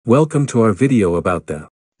Welcome to our video about the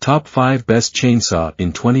Top 5 Best Chainsaw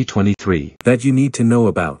in 2023 that you need to know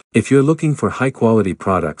about. If you're looking for high-quality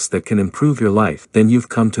products that can improve your life, then you've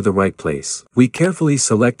come to the right place. We carefully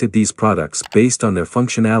selected these products based on their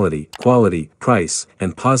functionality, quality, price,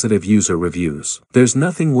 and positive user reviews. There's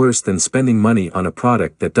nothing worse than spending money on a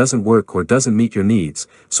product that doesn't work or doesn't meet your needs,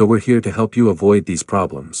 so we're here to help you avoid these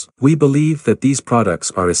problems. We believe that these products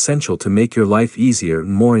are essential to make your life easier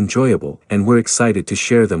and more enjoyable, and we're excited to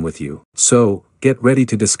share them with you. So, get ready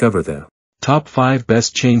to discover the Top 5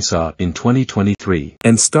 Best Chainsaw in 2023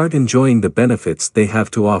 and start enjoying the benefits they have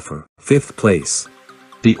to offer. 5th place.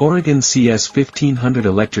 The Oregon CS 1500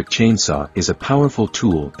 electric chainsaw is a powerful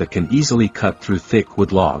tool that can easily cut through thick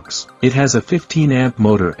wood logs. It has a 15-amp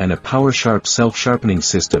motor and a PowerShare self-sharpening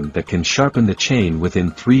system that can sharpen the chain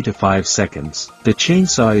within 3 to 5 seconds. The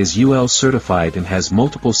chainsaw is UL certified and has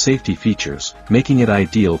multiple safety features, making it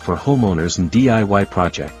ideal for homeowners and DIY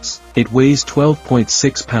projects. It weighs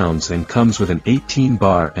 12.6 pounds and comes with an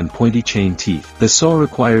 18-bar and pointy chain teeth. The saw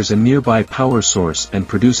requires a nearby power source and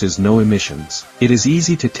produces no emissions. It is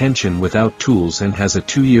easy to tension without tools and has a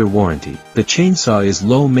 2-year warranty. The chainsaw is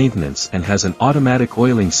low maintenance and has an automatic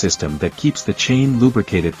oiling system that keeps the chain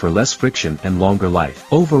lubricated for less friction and longer life.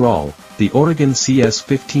 Overall, the Oregon CS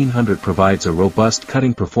 1500 provides a robust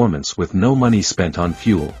cutting performance with no money spent on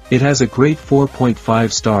fuel. It has a great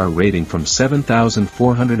 4.5-star rating from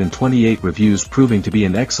 7,428 reviews, proving to be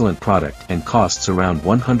an excellent product and costs around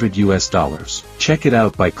 $100. Check it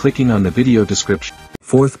out by clicking on the video description.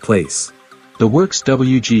 4th place. The WORX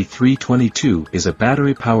WG322 is a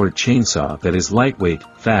battery-powered chainsaw that is lightweight,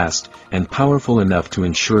 fast, and powerful enough to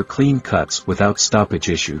ensure clean cuts without stoppage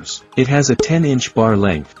issues. It has a 10-inch bar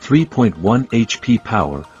length, 3.1 HP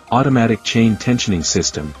power, automatic chain tensioning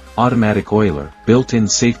system, automatic oiler, built-in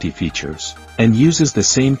safety features, and uses the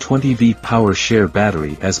same 20V PowerShare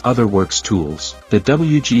battery as other WORX tools. The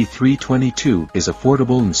WG322 is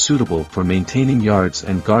affordable and suitable for maintaining yards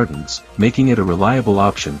and gardens, making it a reliable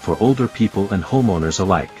option for older people and homeowners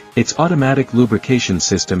alike. Its automatic lubrication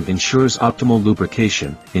system ensures optimal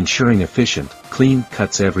lubrication, ensuring efficient, clean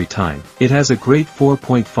cuts every time. It has a great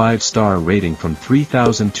 4.5-star rating from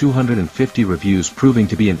 3,250 reviews, proving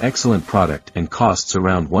to be an excellent product and costs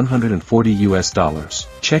around $140.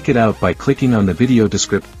 Check it out by clicking on the video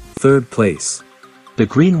description. 3rd place. The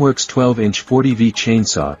Greenworks 12-inch 40V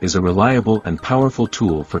chainsaw is a reliable and powerful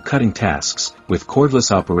tool for cutting tasks, with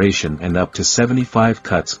cordless operation and up to 75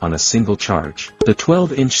 cuts on a single charge. The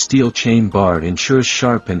 12-inch steel chain bar ensures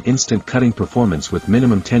sharp and instant cutting performance with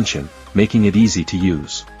minimum tension, making it easy to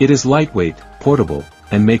use. It is lightweight, portable,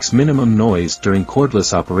 and makes minimum noise during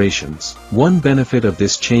cordless operations. One benefit of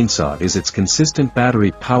this chainsaw is its consistent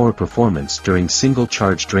battery power performance during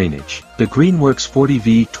single-charge drainage. The Greenworks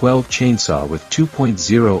 40V12 chainsaw with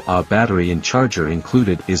 2.0 Ah battery and charger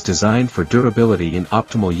included is designed for durability in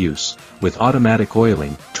optimal use, with automatic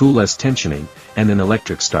oiling, toolless tensioning, and an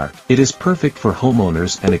electric start. It is perfect for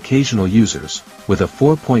homeowners and occasional users, with a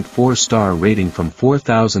 4.4-star rating from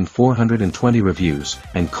 4,420 reviews,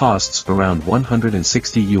 and costs around $160.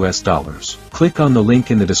 Click on the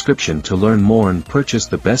link in the description to learn more and purchase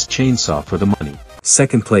the best chainsaw for the money.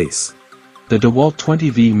 2nd place. The DEWALT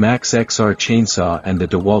 20V Max XR chainsaw and the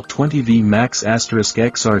DEWALT 20V Max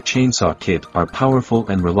 *XR chainsaw kit are powerful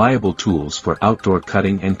and reliable tools for outdoor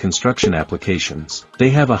cutting and construction applications. They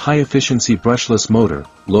have a high-efficiency brushless motor,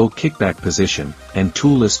 low kickback position, and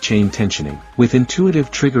toolless chain tensioning. With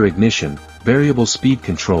intuitive trigger ignition, variable speed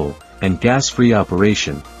control, and gas-free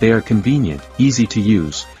operation, they are convenient, easy to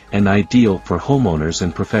use, and ideal for homeowners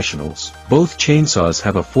and professionals. Both chainsaws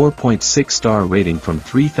have a 4.6-star rating from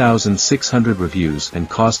 3,600 reviews and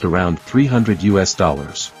cost around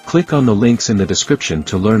 $300. Click on the links in the description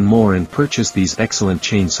to learn more and purchase these excellent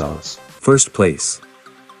chainsaws. 1st place.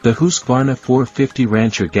 The Husqvarna 450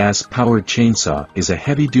 Rancher gas-powered chainsaw is a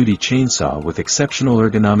heavy-duty chainsaw with exceptional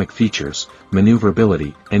ergonomic features,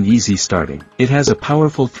 maneuverability, and easy starting. It has a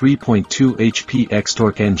powerful 3.2 HP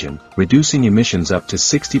X-Torque engine, reducing emissions up to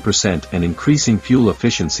 60% and increasing fuel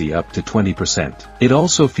efficiency up to 20%. It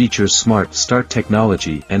also features smart start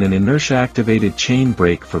technology and an inertia-activated chain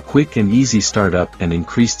brake for quick and easy startup and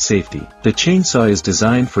increased safety. The chainsaw is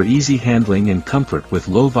designed for easy handling and comfort with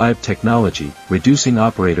low-vibe technology, reducing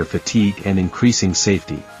operating fatigue and increasing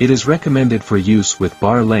safety. It is recommended for use with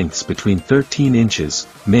bar lengths between 13 inches,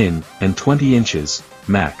 min, and 20 inches,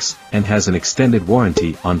 max, and has an extended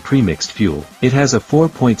warranty on premixed fuel. It has a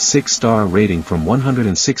 4.6-star rating from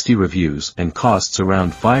 160 reviews and costs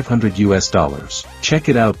around $500. Check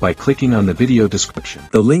it out by clicking on the video description.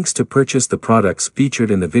 The links to purchase the products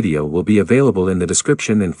featured in the video will be available in the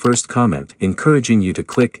description and first comment, encouraging you to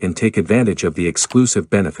click and take advantage of the exclusive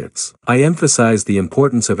benefits. I emphasize the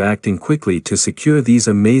importance of acting quickly to secure these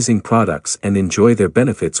amazing products and enjoy their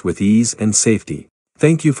benefits with ease and safety.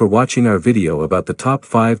 Thank you for watching our video about the top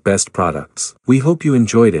 5 best products. We hope you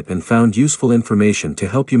enjoyed it and found useful information to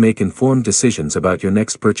help you make informed decisions about your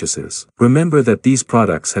next purchases. Remember that these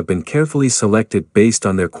products have been carefully selected based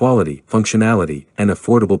on their quality, functionality, and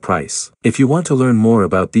affordable price. If you want to learn more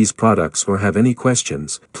about these products or have any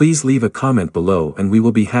questions, please leave a comment below and we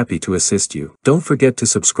will be happy to assist you. Don't forget to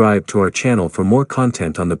subscribe to our channel for more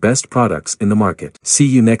content on the best products in the market. See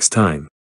you next time.